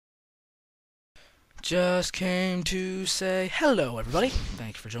Just came to say hello, everybody.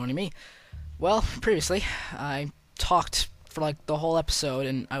 Thank you for joining me. Well, previously, I talked for like the whole episode,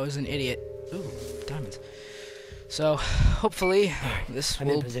 and I was an idiot. Ooh, diamonds. So, hopefully, this I'm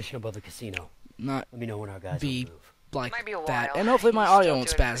in will position above the casino. not Let me know when our guys be will move. like Might be a that. while. And hopefully my He's audio still won't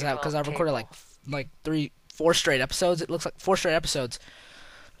doing spaz pretty out, well because at I've the recorded table. like 4 straight episodes. It looks like 4 straight episodes,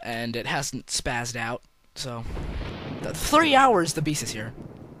 and it hasn't spazzed out. So, 3 hours the beast is here.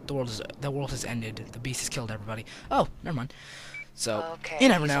 The world has ended. The beast has killed everybody. Oh, never mind. So, Okay, you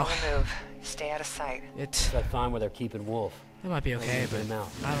never he's know. on the move. Stay out of sight. Is that fine where they're keeping Wolf? It might be okay, but Get him out.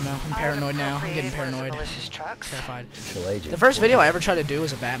 I don't know. I'm paranoid now. I'm getting paranoid. Terrified. Special agent. The first video I ever tried to do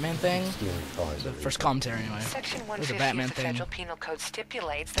was a Batman thing. Stealing cars. The first commentary, anyway. Section was a 150 Batman of the thing. Federal Penal Code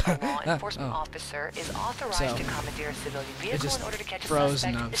stipulates that a law enforcement Oh. officer is authorized So, to commandeer a civilian It vehicle just in order to catch a froze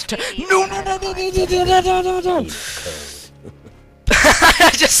and suspect. I was escapee no, or no, no, no, crime. no, no, no, no, no.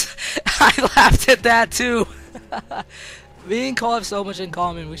 I laughed at that too. Me and Cole have so much in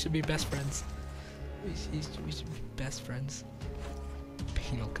common. We should be best friends. We should be best friends.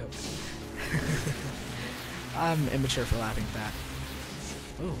 Penal code. I'm immature for laughing at that.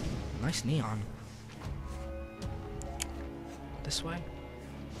 Ooh, nice neon. This way?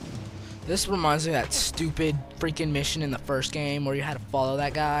 This reminds me of that stupid freaking mission in the first game where you had to follow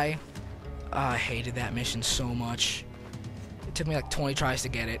that guy. I hated that mission so much. It took me like 20 tries to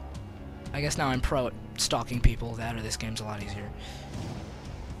get it. I guess now I'm pro at stalking people. That or this game's a lot easier.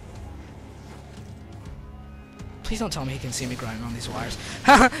 Please don't tell me he can see me grinding on these wires.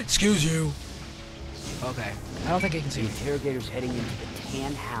 Excuse you. Okay. I don't think he can see The me. interrogator's heading into the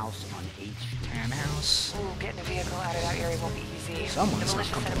tan house on H. Tan house. Ooh, getting a vehicle out of that area won't be easy. Someone's the not militia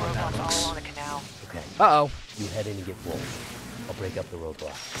set comfortable with that roadblocks looks. all along the canal. Okay. Uh-oh. You head in and get Wolf. I'll break up the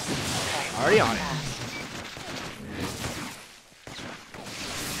roadblock. Okay. Already on it.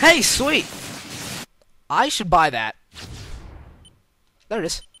 Hey, sweet! I should buy that. There it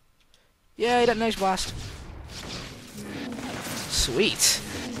is. Yay, that nice blast. Sweet.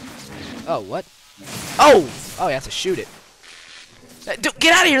 Oh, what? Oh! Oh, you have to shoot it. Dude,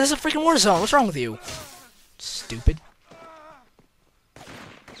 get out of here! This is a freaking war zone. What's wrong with you? Stupid.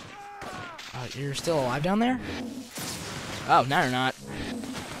 You're still alive down there? Oh, now you're not.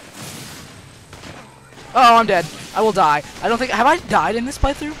 Oh, I'm dead. I will die. I don't think... Have I died in this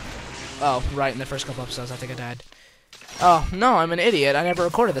playthrough? Oh, right, in the first couple episodes, I think I died. Oh, no, I'm an idiot. I never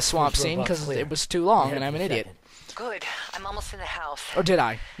recorded the swamp scene because it was too long, and I'm an idiot. Good. I'm almost in the house. Or did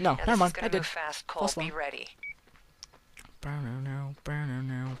I? No, Now, never this mind. is gonna I did. move fast, Cole. False Be alarm. ready.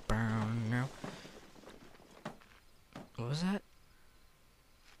 What was that?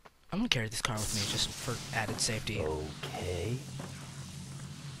 I'm gonna carry this car with me just for added safety. Okay.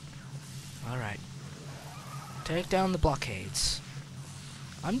 Alright. Take down the blockades.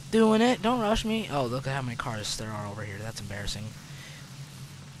 I'm doing it. Don't rush me. Oh, look at how many cars there are over here. That's embarrassing.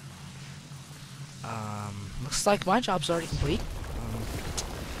 Looks like my job's already complete.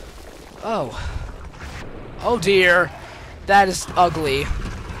 Oh. Oh dear. That is ugly.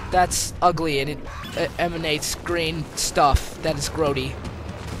 That's ugly, and it emanates green stuff. That is grody.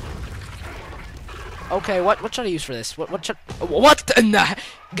 Okay, what should I use for this? What in the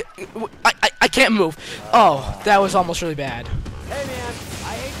I can't move. Oh, that was almost really bad. Hey man,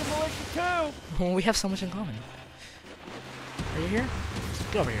 I hate the militia too. Well, we have so much in common. Are you here?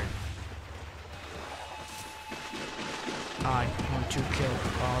 Get over here. I want to kill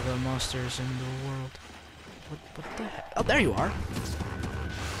all the monsters in the world. What the heck? Oh, there you are.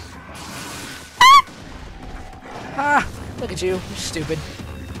 Ah! Look at you. You're stupid.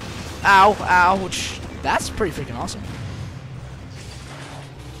 Ow, ouch. That's pretty freaking awesome.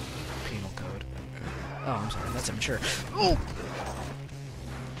 Penal code. Oh, I'm sorry. That's immature. Ooh!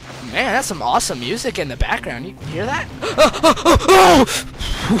 Man, that's some awesome music in the background. You hear that?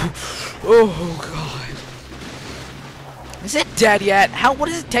 Oh, God. Is it dead yet? What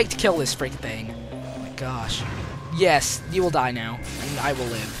does it take to kill this freaking thing? Oh, my gosh. Yes, you will die now. And I will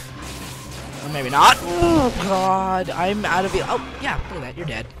live. Or maybe not. Oh, God. I'm out of it. Oh, yeah. Look at that. You're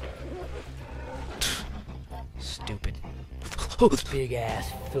dead. Stupid. Big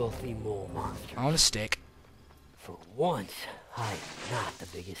ass filthy mole monster. On a stick. For once, I'm not the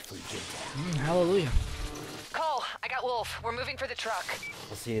biggest freak in town. Hallelujah. Cole, I got Wolf. We're moving for the truck.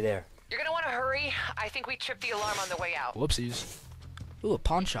 I'll see you there. You're gonna want to hurry. I think we tripped the alarm on the way out. Whoopsies. Ooh, a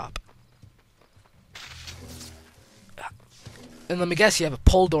pawn shop. And let me guess, you have a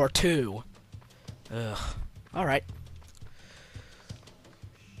pull door too. Ugh. Alright.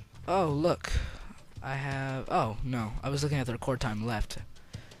 Oh, look. I have... Oh, no. I was looking at the record time left.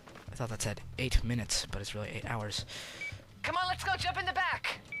 I thought that said 8 minutes, but it's really 8 hours. Come on, let's go jump in the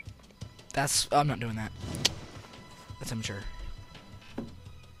back. I'm not doing that. That's immature.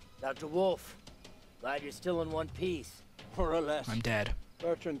 Dr. Wolf, glad you're still in one piece. More or less. I'm dead.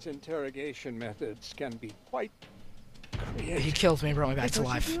 Bertrand's interrogation methods can be quite creative. He killed me and brought me back That's to what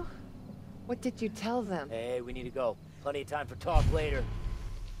you life. do? What did you tell them? Hey, we need to go. Plenty of time for talk later.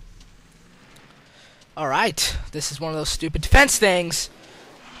 Alright, this is one of those stupid defense things.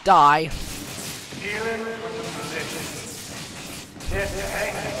 Die.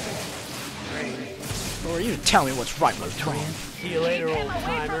 Who are you to tell me what's right, Bertrand? See you later, old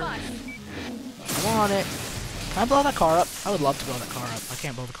timer. I want it. Can I blow that car up? I would love to blow that car up. I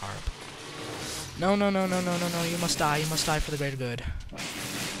can't blow the car up. No, no, no, no, no, no, no. You must die. You must die for the greater good.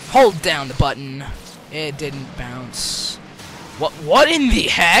 Hold down the button. It didn't bounce. What in the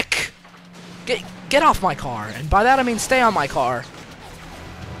heck? Get off my car. And by that I mean stay on my car.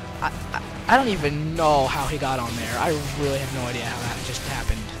 I don't even know how he got on there. I really have no idea how that just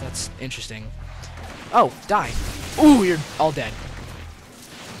happened. That's interesting. Oh, die. Ooh, you're all dead.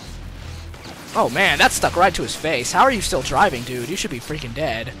 Oh man, that stuck right to his face. How are you still driving, dude? You should be freaking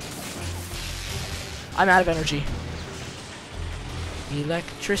dead. I'm out of energy.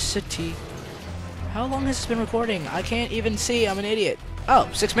 Electricity. How long has this been recording? I can't even see. I'm an idiot. Oh,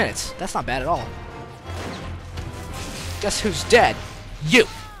 6 minutes. That's not bad at all. Guess who's dead? You!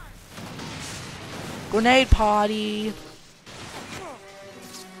 Grenade party.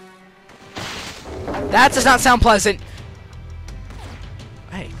 That does not sound pleasant.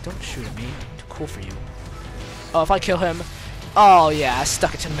 Hey, don't shoot at me. I'm too cool for you. Oh, if I kill him. Oh, yeah, I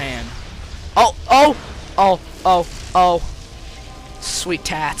stuck it to the man. Oh, oh, oh, oh, oh. Sweet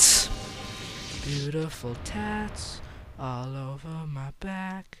tats. Beautiful tats all over my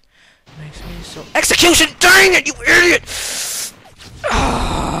back. Makes me so... Execution! Dang it, you idiot!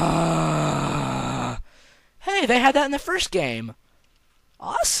 Hey, they had that in the first game.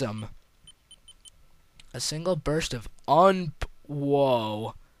 Awesome. A single burst of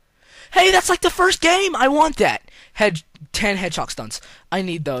Whoa. Hey, that's like the first game! I want that! 10 headshot stunts. I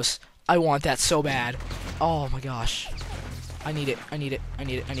need those. I want that so bad. Oh my gosh. I need it. I need it. I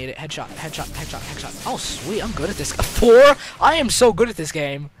need it. I need it. Headshot. Headshot. Headshot. Headshot. Oh, sweet. I'm good at this. 4? I am so good at this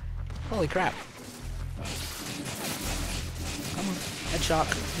game. Holy crap. Come on. Headshot.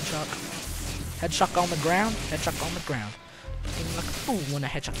 Headshot. Headshot on the ground. Headshot on the ground. Looking like a fool when I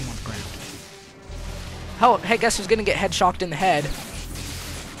headshot him on the ground. Oh, hey, guess who's gonna get headshocked in the head?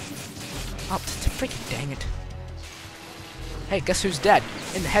 Oh, freaking dang it. Hey, guess who's dead?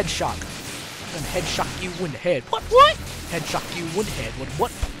 In the headshot. I'm gonna headshot you in the head. What? Headshot you in the head.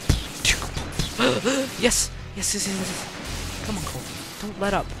 What? Yes. Yes. Come on, Cole. Don't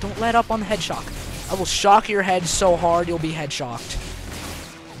let up. Don't let up on the headshock. I will shock your head so hard you'll be headshocked.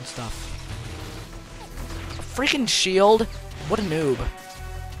 And stuff. A freaking shield? What a noob.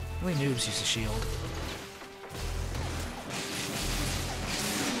 Only noobs use a shield.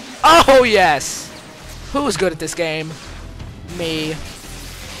 Oh, yes! Who is good at this game? Me.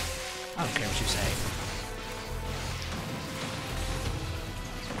 I don't care what you say.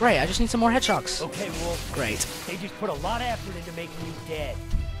 Great, I just need some more headshots. Okay, Wolf. Great. They just put a lot of effort into making you dead.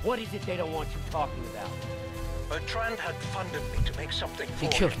 What is it they don't want you talking about? Bertrand had funded me to make something for He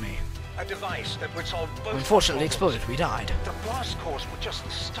killed him. me. A device that would solve both Unfortunately, problems. exploded. We died. The blast cores were just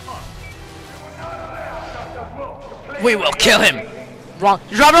the start. We will kill him! Wrong.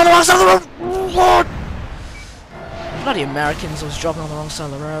 You're driving on the wrong side of the road! Lord! Bloody Americans, I was driving on the wrong side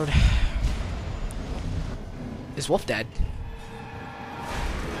of the road. Is Wolf dead?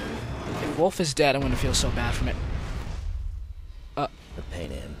 If Wolf is dead, I'm gonna feel so bad from it. The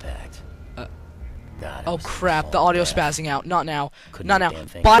pain of impact. God, Oh crap, the audio's spazzing out. Not now. Couldn't Not do a now. damn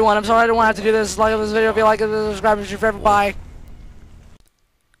thing. Bye everyone, I'm sorry I didn't want to have to do this. Like this video if you like it, subscribe if you're favorite. Bye.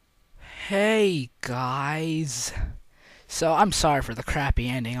 Hey guys. So I'm sorry for the crappy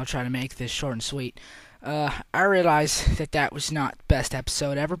ending. I'll try to make this short and sweet. I realize that was not the best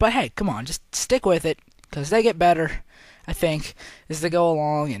episode ever, but hey, come on, just stick with it, because they get better, I think, as they go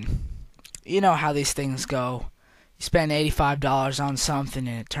along, and you know how these things go. You spend $85 on something,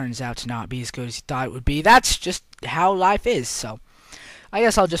 and it turns out to not be as good as you thought it would be. That's just how life is, so I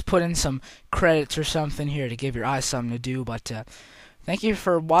guess I'll just put in some credits or something here to give your eyes something to do, but thank you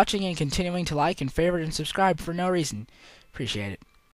for watching and continuing to like and favorite and subscribe for no reason. Appreciate it.